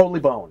 she's totally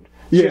boned.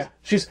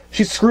 She's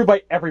screwed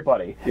by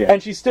everybody. Yeah.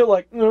 And she's still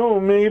like, oh,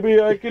 maybe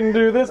I can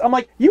do this. I'm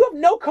like, you have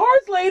no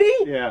cards,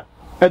 lady! Yeah.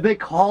 And they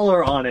call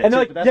her on it. And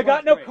they're like, you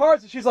got no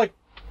cards. And she's like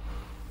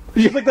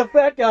the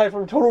fat guy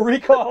from Total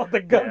Recall with the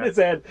gun in his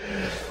head.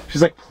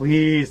 She's like,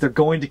 please, they're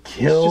going to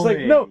kill me. She's like,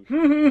 no,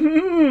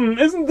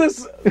 isn't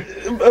this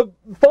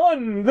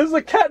fun? This is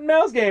a cat and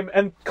mouse game.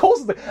 And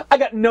Coulson's like, I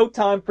got no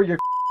time for your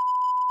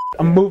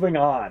I'm moving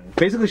on.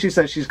 Basically, she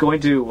says she's going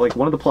to, like,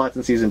 one of the plots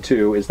in Season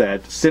 2 is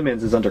that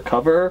Simmons is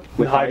undercover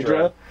with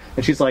Hydra.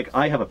 And she's like,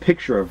 I have a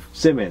picture of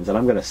Simmons, and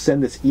I'm going to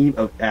send this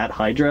at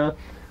Hydra.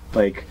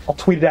 Like, I'll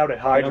tweet it out at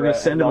Hydra. I'm going to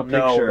send him a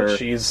picture that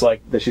she's,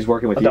 like, that she's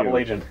working with a double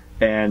agent.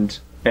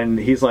 And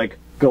he's like,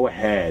 go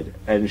ahead.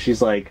 And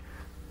she's like,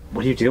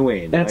 what are you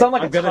doing? And it's on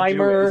like a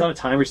timer. It's on a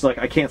timer. She's like,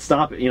 I can't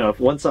stop it. You know,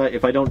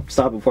 if I don't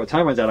stop it before the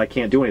time runs out, I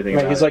can't do anything.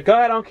 Right, he's like,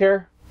 I don't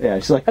care. Yeah,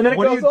 she's like, and then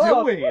what are you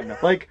doing?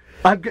 Like,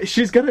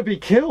 she's gonna be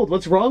killed.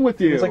 What's wrong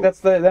with you? He's like,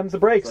 them's the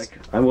breaks. Like,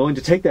 I'm willing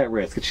to take that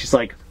risk. And she's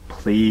like,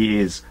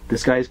 please,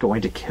 this guy's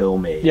going to kill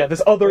me. Yeah,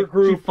 this other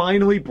group. She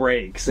finally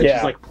breaks, and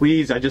she's like,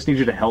 please, I just need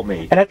you to help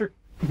me. And after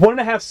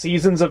 1.5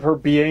 seasons of her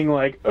being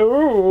like,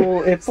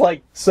 oh, it's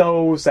like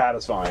so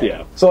satisfying.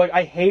 Yeah. So like,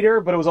 I hate her,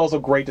 but it was also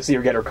great to see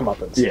her get her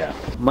comeuppance. Yeah.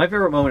 My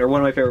favorite moment, or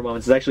one of my favorite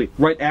moments, is actually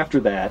right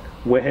after that,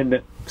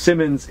 when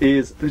Simmons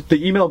the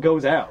email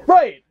goes out.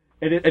 Right.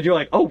 And you're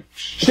like, oh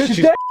shit,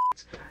 she's dead.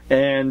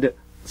 And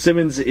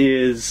Simmons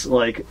is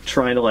like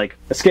trying to like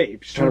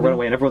escape. She's trying to run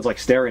away, and everyone's like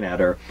staring at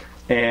her.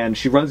 And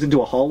she runs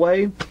into a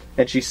hallway,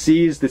 and she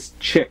sees this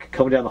chick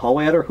coming down the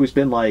hallway at her who's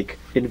been, like,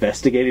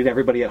 investigating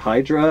everybody at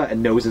Hydra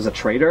and knows is a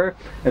traitor.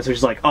 And so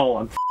she's like, oh,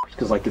 I'm f***ed,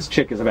 because, like, this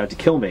chick is about to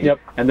kill me. Yep.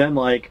 And then,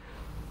 like,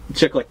 the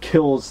chick, like,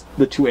 kills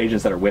the 2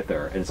 agents that are with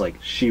her. And it's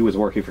like, she was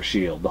working for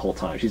S.H.I.E.L.D. the whole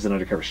time. She's an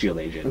undercover S.H.I.E.L.D.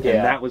 agent. Yeah.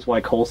 And that was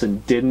why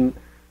Coulson didn't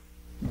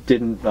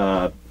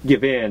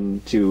give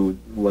in to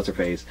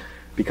what's-her-face,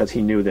 because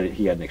he knew that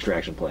he had an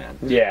extraction plan.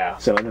 Yeah.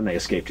 So, and then they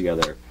escaped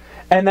together.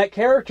 And that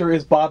character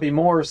is Bobby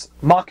Moore's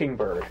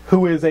Mockingbird,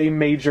 who is a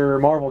major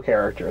Marvel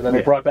character that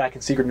they brought back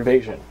in Secret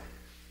Invasion.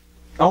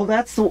 Oh,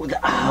 that's the...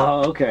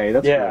 Oh, okay,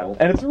 that's cool.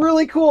 And it's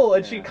really cool,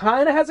 and she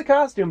kind of has a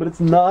costume, but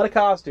it's not a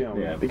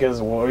costume,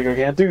 because we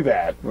can't do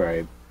that.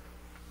 Right.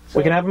 So.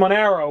 We can have him on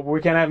Arrow, but we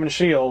can't have him in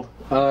S.H.I.E.L.D.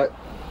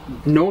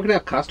 No one can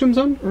have costumes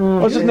on?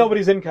 Well, it's just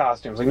nobody's in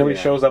costumes. Like, nobody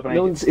shows up in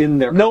No one's in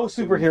there. No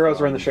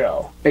superheroes are in the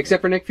show. Except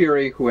for Nick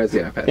Fury, who has the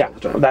iPad all the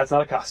time. Well, that's not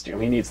a costume.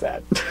 He needs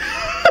that.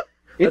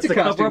 It's to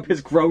cover up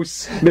his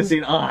gross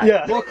missing eye.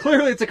 Yeah. Well,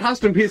 clearly it's a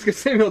costume piece because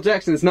Samuel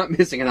Jackson is not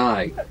missing an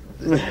eye.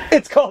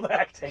 It's called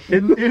acting.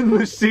 In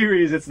the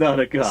series, it's not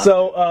a costume.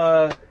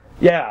 So,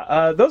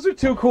 those are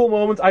 2 cool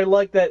moments. I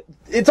like that.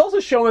 It's also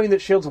showing that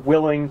S.H.I.E.L.D.'s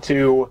willing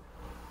to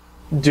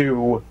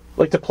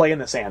to play in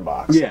the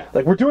sandbox. Yeah.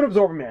 Like, we're doing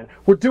Absorbing Man.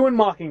 We're doing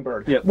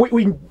Mockingbird. Yep.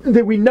 We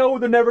know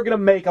they're never going to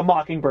make a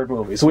Mockingbird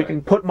movie, so we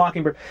can put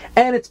Mockingbird...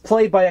 And it's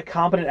played by a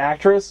competent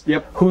actress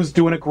who's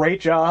doing a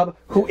great job,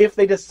 who, if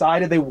they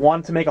decided they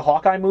wanted to make a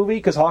Hawkeye movie,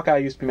 because Hawkeye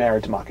used to be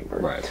married to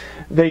Mockingbird,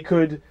 they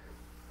could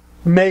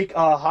make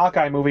a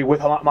Hawkeye movie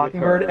with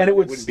Mockingbird, and it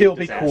would still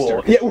be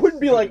cool. Yeah, it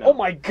wouldn't be like, oh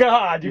my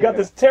god, you got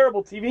this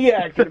terrible TV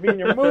actor to be in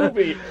your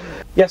movie.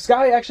 Yeah,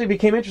 Skye actually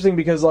became interesting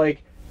because,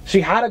 like,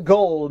 she had a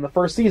goal in the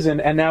first season,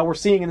 and now we're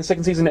seeing in the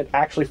second season it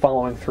actually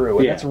following through,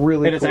 and that's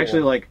really and it's cool.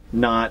 actually like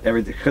not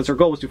everything, because her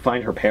goal was to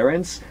find her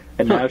parents,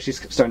 and now she's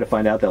starting to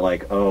find out that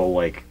like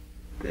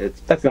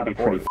that's not gonna be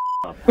pretty important.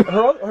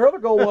 Her other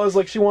goal was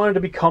like she wanted to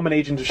become an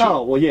agent of S.H.I.E.L.D.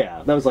 Oh well,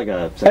 yeah, that was like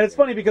a. And it's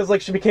funny because like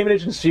she became an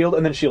agent of S.H.I.E.L.D.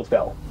 and then S.H.I.E.L.D.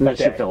 fell. And then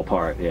shit fell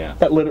apart. Yeah.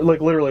 That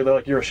literally, they're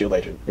like, you're a S.H.I.E.L.D.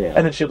 agent. Yeah. And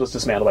then S.H.I.E.L.D. was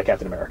dismantled by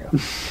Captain America.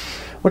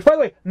 Which, by the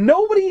way,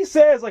 nobody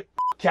says like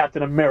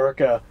Captain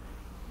America.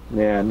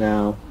 Yeah.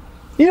 No.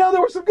 You know,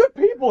 there were some good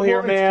people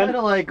here, man. It's kind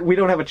of like we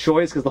don't have a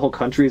choice because the whole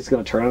country is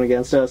going to turn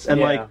against us, and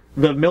like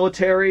the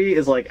military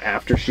is like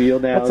after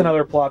S.H.I.E.L.D. now. That's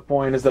another plot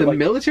point. Is that the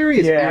military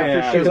is after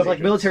S.H.I.E.L.D. Because like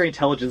military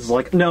intelligence is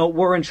like, no,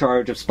 we're in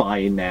charge of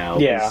spying now.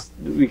 Yeah,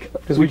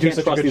 because we do can't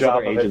such trust a good these job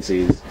other of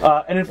agencies.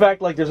 And in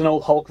fact, like there's an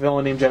old Hulk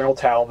villain named General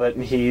Talbot,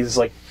 and he's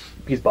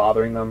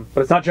bothering them,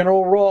 but it's not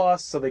General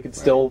Ross, so they can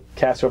still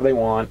cast whoever they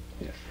want.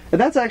 Yeah. And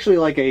that's actually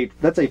like a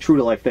true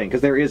to life thing, because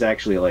there is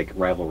actually like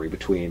rivalry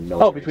between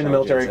military the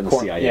military and the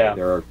CIA. Yeah.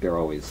 They're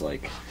always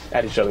like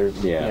at each other.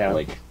 Yeah.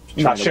 Like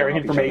not sharing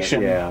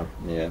information. Yeah.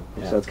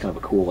 So that's kind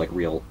of a cool like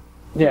real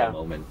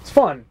moment. It's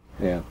fun.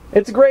 Yeah.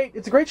 It's a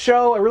great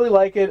show. I really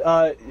like it.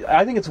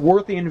 I think it's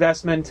worth the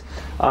investment.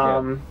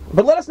 But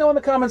let us know in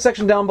the comment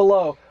section down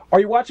below.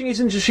 Are you watching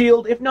Agents of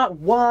S.H.I.E.L.D.? If not,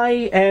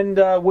 why?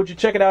 And would you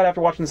check it out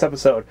after watching this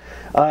episode?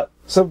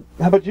 So,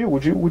 how about you?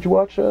 Would you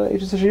watch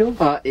Agents of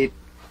S.H.I.E.L.D.? It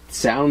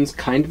sounds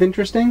kind of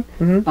interesting.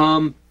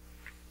 Mm-hmm.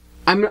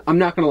 I'm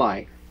not gonna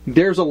lie.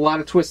 There's a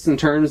lot of twists and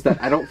turns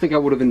that I don't think I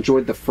would have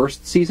enjoyed the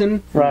first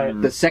season. Right.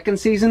 The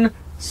second season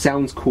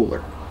sounds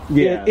cooler.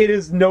 Yeah. It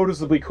is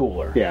noticeably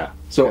cooler. Yeah.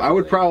 So definitely. I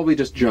would probably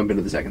just jump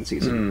into the second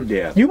season.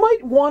 Yeah. You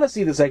might want to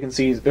see the second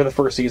season or the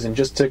first season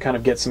just to kind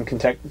of get some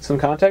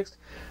context,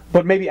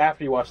 but maybe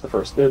after you watch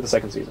the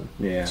second season.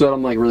 Yeah. So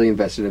I'm like really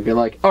invested and be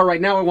like, all right,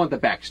 now I want the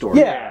backstory.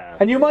 Yeah.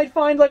 And you might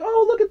find like,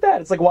 oh, look at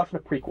that. It's like watching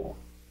a prequel.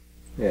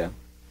 Yeah.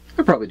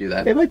 I'd probably do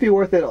that. It might be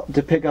worth it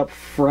to pick up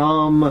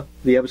from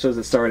the episodes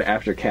that started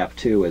after Cap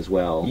 2 as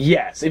well.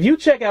 Yes, if you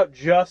check out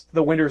just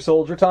the Winter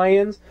Soldier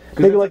tie-ins,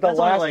 maybe like the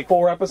last like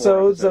 4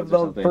 episodes of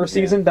the first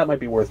season, that might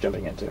be worth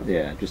jumping into.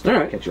 Yeah, just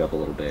to catch you up a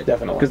little bit.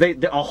 Definitely.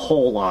 Because a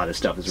whole lot of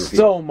stuff is revealed.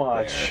 So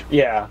much,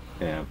 yeah.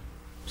 Yeah.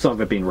 Some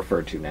of it being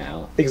referred to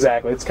now.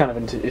 Exactly, it's kind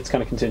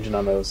of contingent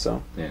on those,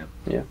 so.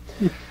 Yeah.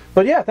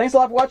 But yeah, thanks a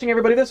lot for watching,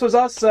 everybody. This was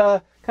us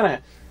kind of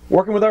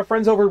working with our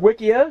friends over at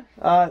Wikia.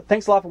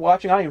 Thanks a lot for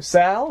watching. I am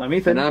Sal. I'm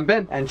Ethan. And I'm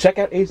Ben. And check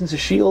out Agents of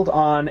S.H.I.E.L.D.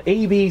 on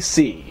ABC.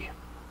 See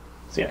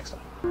you next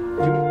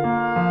time.